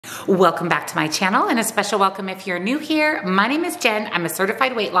Welcome back to my channel, and a special welcome if you're new here. My name is Jen. I'm a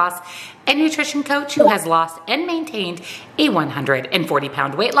certified weight loss and nutrition coach who has lost and maintained a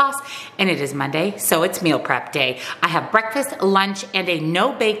 140-pound weight loss, and it is Monday, so it's meal prep day. I have breakfast, lunch, and a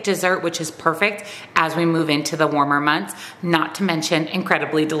no-bake dessert, which is perfect as we move into the warmer months, not to mention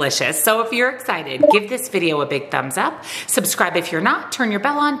incredibly delicious. So if you're excited, give this video a big thumbs up. Subscribe if you're not, turn your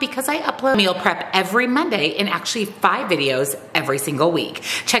bell on because I upload meal prep every Monday and actually 5 videos every single week.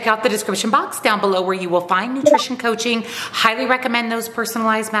 Check out the description box down below where you will find nutrition coaching. Highly recommend those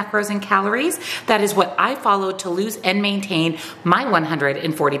personalized macros and calories. That is what I followed to lose and maintain my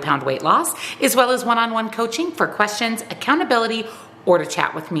 140-pound weight loss, as well as one-on-one coaching for questions, accountability, or to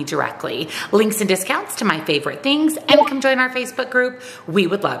chat with me directly. Links and discounts to my favorite things, and come join our Facebook group. We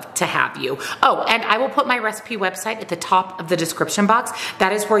would love to have you. Oh, and I will put my recipe website at the top of the description box.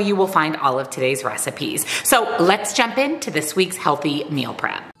 That is where you will find all of today's recipes. So let's jump into this week's healthy meal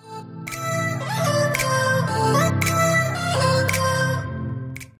prep.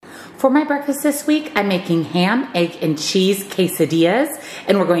 For my breakfast this week, I'm making ham, egg, and cheese quesadillas,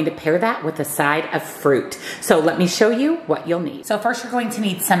 and we're going to pair that with a side of fruit. So let me show you what you'll need. So first you're going to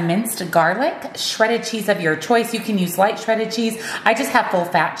need some minced garlic, shredded cheese of your choice. You can use light shredded cheese. I just have full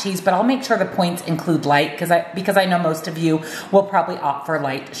fat cheese, but I'll make sure the points include light because I know most of you will probably opt for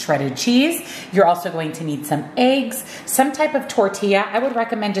light shredded cheese. You're also going to need some eggs, some type of tortilla. I would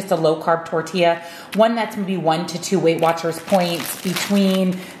recommend just a low carb tortilla, one that's maybe 1 to 2 Weight Watchers points,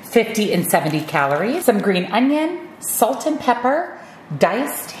 between 50 and 70 calories, some green onion, salt and pepper,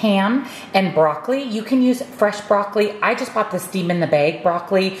 diced ham, and broccoli. You can use fresh broccoli. I just bought the steam in the bag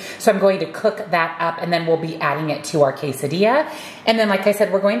broccoli, so I'm going to cook that up and then we'll be adding it to our quesadilla. And then, like I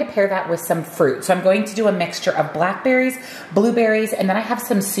said, we're going to pair that with some fruit. So I'm going to do a mixture of blackberries, blueberries, and then I have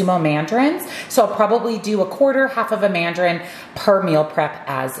some sumo mandarins. So I'll probably do a quarter, half of a mandarin per meal prep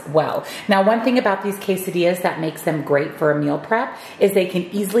as well. Now, one thing about these quesadillas that makes them great for a meal prep is they can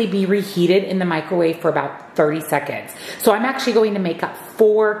easily be reheated in the microwave for about 30 seconds. So I'm actually going to make up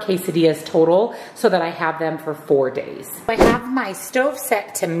 4 quesadillas total so that I have them for 4 days. I have my stove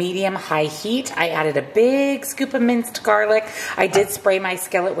set to medium-high heat. I added a big scoop of minced garlic. I did spray my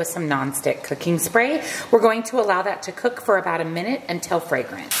skillet with some nonstick cooking spray. We're going to allow that to cook for about a minute until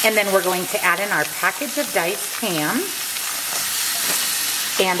fragrant. And then we're going to add in our package of diced ham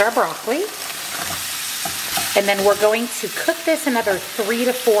and our broccoli. And then we're going to cook this another 3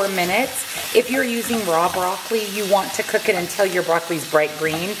 to 4 minutes. If you're using raw broccoli, you want to cook it until your broccoli's bright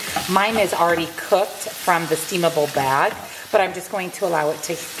green. Mine is already cooked from the steamable bag, but I'm just going to allow it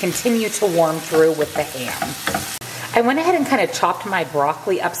to continue to warm through with the ham. I went ahead and kind of chopped my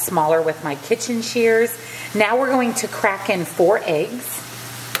broccoli up smaller with my kitchen shears. Now we're going to crack in 4 eggs.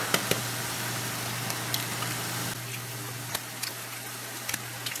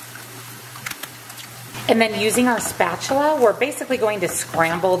 And then using our spatula, we're basically going to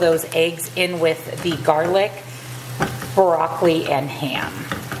scramble those eggs in with the garlic, broccoli, and ham.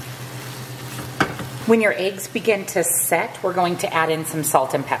 When your eggs begin to set, we're going to add in some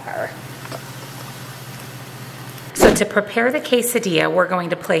salt and pepper. So to prepare the quesadilla, we're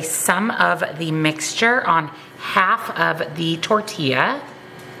going to place some of the mixture on half of the tortilla.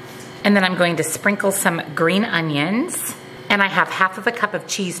 And then I'm going to sprinkle some green onions. And I have half of a cup of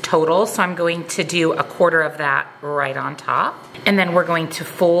cheese total, so I'm going to do a quarter of that right on top. And then we're going to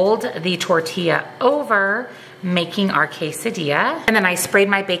fold the tortilla over, making our quesadilla. And then I sprayed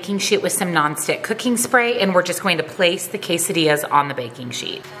my baking sheet with some nonstick cooking spray, and we're just going to place the quesadillas on the baking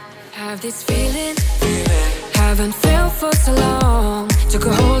sheet. Have this feeling, haven't felt for so long. Took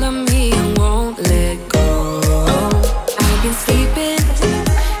a hold of me and won't let go. I've been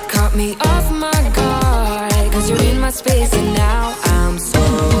sleeping, caught me off my guard, 'cause you're in my space and now I'm so.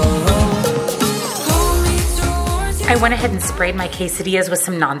 I went ahead and sprayed my quesadillas with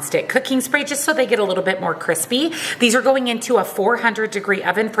some nonstick cooking spray just so they get a little bit more crispy. These are going into a 400-degree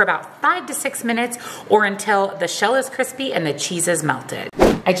oven for about 5 to 6 minutes, or until the shell is crispy and the cheese is melted.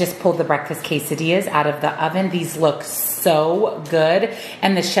 I just pulled the breakfast quesadillas out of the oven. These look so good,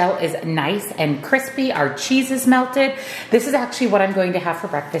 and the shell is nice and crispy. Our cheese is melted. This is actually what I'm going to have for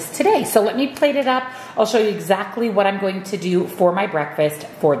breakfast today. So let me plate it up. I'll show you exactly what I'm going to do for my breakfast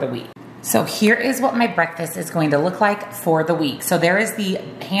for the week. So here is what my breakfast is going to look like for the week. So there is the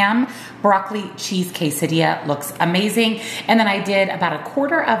ham, broccoli, cheese quesadilla. Looks amazing. And then I did about a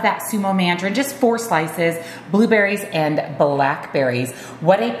quarter of that sumo mandarin, just 4 slices, blueberries and blackberries.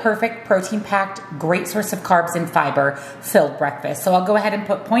 What a perfect protein-packed, great source of carbs and fiber filled breakfast. So I'll go ahead and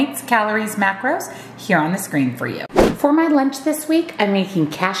put points, calories, macros here on the screen for you. For my lunch this week, I'm making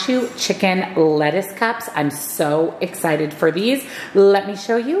cashew chicken lettuce cups. I'm so excited for these. Let me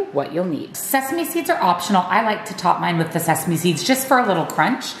show you what you'll need. Sesame seeds are optional. I like to top mine with the sesame seeds just for a little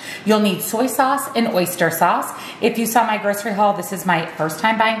crunch. You'll need soy sauce and oyster sauce. If you saw my grocery haul, this is my first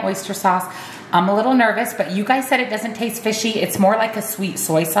time buying oyster sauce. I'm a little nervous, but you guys said it doesn't taste fishy. It's more like a sweet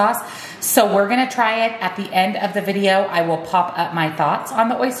soy sauce. So we're gonna try it at the end of the video. I will pop up my thoughts on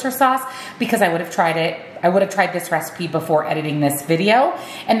the oyster sauce because I would have tried it. I would have tried this recipe before editing this video.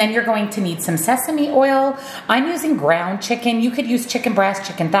 And then you're going to need some sesame oil. I'm using ground chicken. You could use chicken breast,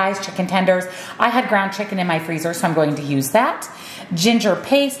 chicken thighs, chicken tenders. I had ground chicken in my freezer, so I'm going to use that. Ginger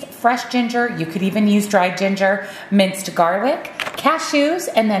paste, fresh ginger. You could even use dried ginger, minced garlic, cashews,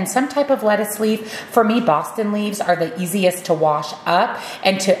 and then some type of lettuce leaf. For me, Boston leaves are the easiest to wash up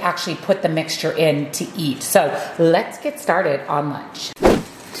and to actually put the mixture in to eat. So let's get started on lunch.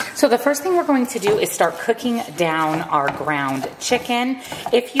 So the first thing we're going to do is start cooking down our ground chicken.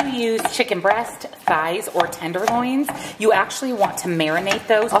 If you use chicken breast, thighs, or tenderloins, you actually want to marinate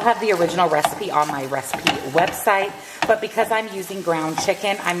those. I'll have the original recipe on my recipe website, but because I'm using ground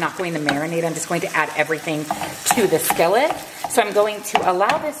chicken, I'm not going to marinate. I'm just going to add everything to the skillet. So I'm going to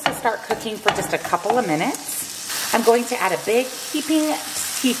allow this to start cooking for just a couple of minutes. I'm going to add a big heaping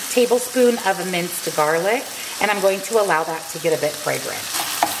tablespoon of minced garlic, and I'm going to allow that to get a bit fragrant.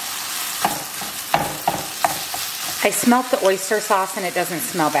 I smelt the oyster sauce and it doesn't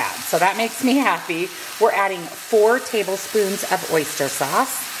smell bad, so that makes me happy. We're adding 4 tablespoons of oyster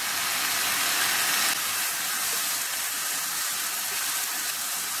sauce.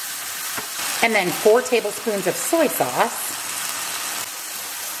 And then 4 tablespoons of soy sauce.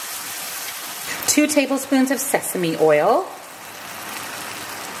 2 tablespoons of sesame oil.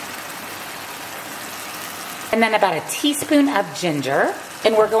 And then about a teaspoon of ginger.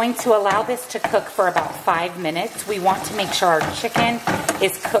 And we're going to allow this to cook for about 5 minutes. We want to make sure our chicken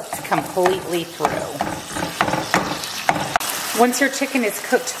is cooked completely through. Once your chicken is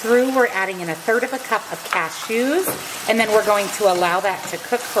cooked through, we're adding in 1/3 of a cup of cashews, and then we're going to allow that to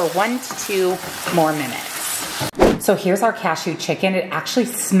cook for 1 to 2 more minutes. So here's our cashew chicken. It actually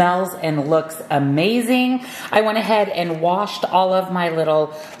smells and looks amazing. I went ahead and washed all of my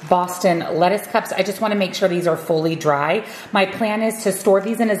little Boston lettuce cups. I just want to make sure these are fully dry. My plan is to store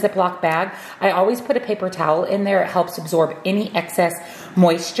these in a Ziploc bag. I always put a paper towel in there. It helps absorb any excess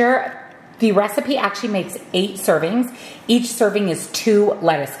moisture. The recipe actually makes 8 servings. Each serving is 2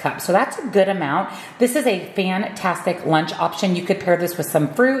 lettuce cups, so that's a good amount. This is a fantastic lunch option. You could pair this with some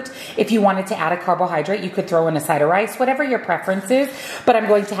fruit. If you wanted to add a carbohydrate, you could throw in a side of rice, whatever your preference is, but I'm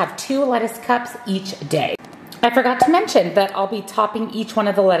going to have 2 lettuce cups each day. I forgot to mention that I'll be topping each one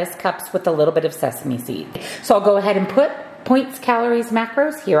of the lettuce cups with a little bit of sesame seed. So I'll go ahead and put points, calories,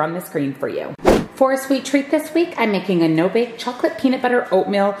 macros here on the screen for you. For a sweet treat this week, I'm making a no-bake chocolate peanut butter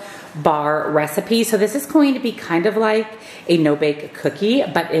oatmeal bar recipe. So this is going to be kind of like a no-bake cookie,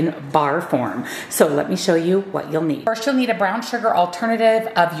 but in bar form. So let me show you what you'll need. First, you'll need a brown sugar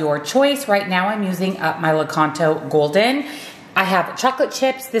alternative of your choice. Right now, I'm using my Lakanto Golden. I have chocolate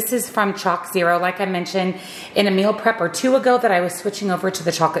chips. This is from CHOCZERO. Like I mentioned in a meal prep or 2 ago that I was switching over to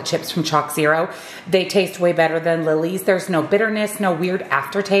the chocolate chips from CHOCZERO. They taste way better than Lily's. There's no bitterness, no weird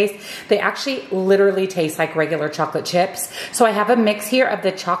aftertaste. They actually literally taste like regular chocolate chips. So I have a mix here of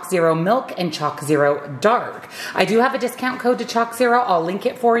the CHOCZERO Milk and CHOCZERO Dark. I do have a discount code to CHOCZERO. I'll link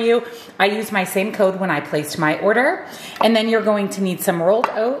it for you. I used my same code when I placed my order. And then you're going to need some rolled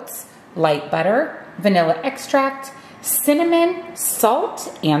oats, light butter, vanilla extract, cinnamon,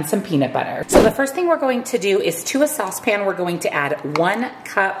 salt, and some peanut butter. So the first thing we're going to do is to a saucepan, we're going to add 1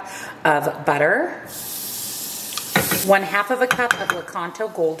 cup of butter, 1/2 of a cup of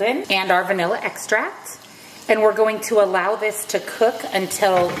Lakanto Golden, and our vanilla extract. And we're going to allow this to cook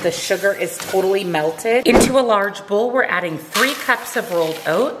until the sugar is totally melted. Into a large bowl, we're adding 3 cups of rolled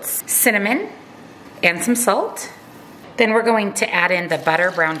oats, cinnamon, and some salt. Then we're going to add in the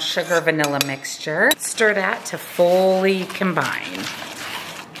butter, brown sugar, vanilla mixture. Stir that to fully combine.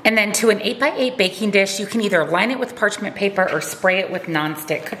 And then to an 8x8 baking dish, you can either line it with parchment paper or spray it with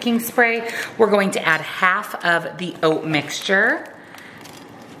nonstick cooking spray. We're going to add 1/2 of the oat mixture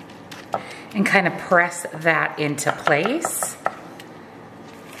and kind of press that into place.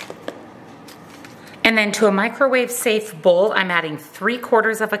 And then to a microwave safe bowl, I'm adding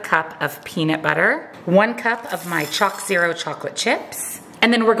 3/4 of a cup of peanut butter, 1 cup of my CHOCZERO chocolate chips,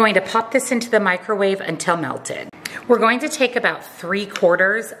 and then we're going to pop this into the microwave until melted. We're going to take about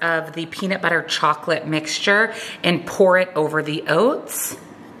 3/4 of the peanut butter chocolate mixture and pour it over the oats.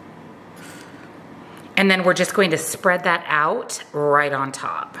 And then we're just going to spread that out right on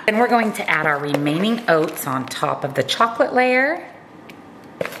top. Then we're going to add our remaining oats on top of the chocolate layer.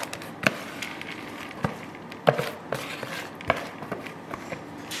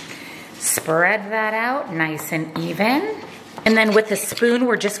 Spread that out nice and even. And then with a spoon,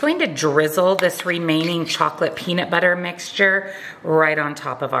 we're just going to drizzle this remaining chocolate peanut butter mixture right on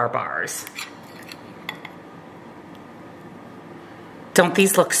top of our bars. Don't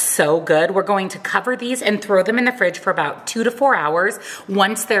these look so good? We're going to cover these and throw them in the fridge for about 2 to 4 hours.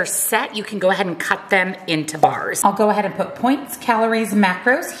 Once they're set, you can go ahead and cut them into bars. I'll go ahead and put points, calories,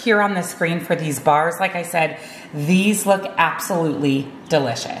 macros here on the screen for these bars. Like I said, these look absolutely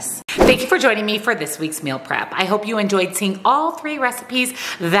delicious. Thank you for joining me for this week's meal prep. I hope you enjoyed seeing all 3 recipes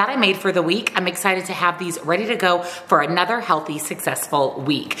that I made for the week. I'm excited to have these ready to go for another healthy, successful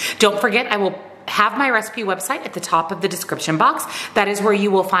week. Don't forget, I will have my recipe website at the top of the description box. That is where you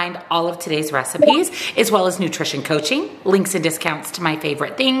will find all of today's recipes, as well as nutrition coaching, links and discounts to my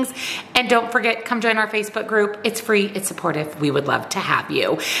favorite things. And don't forget, come join our Facebook group. It's free, it's supportive. We would love to have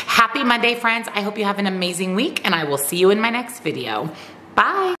you. Happy Monday, friends. I hope you have an amazing week, and I will see you in my next video.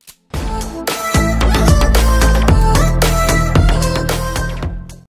 Bye.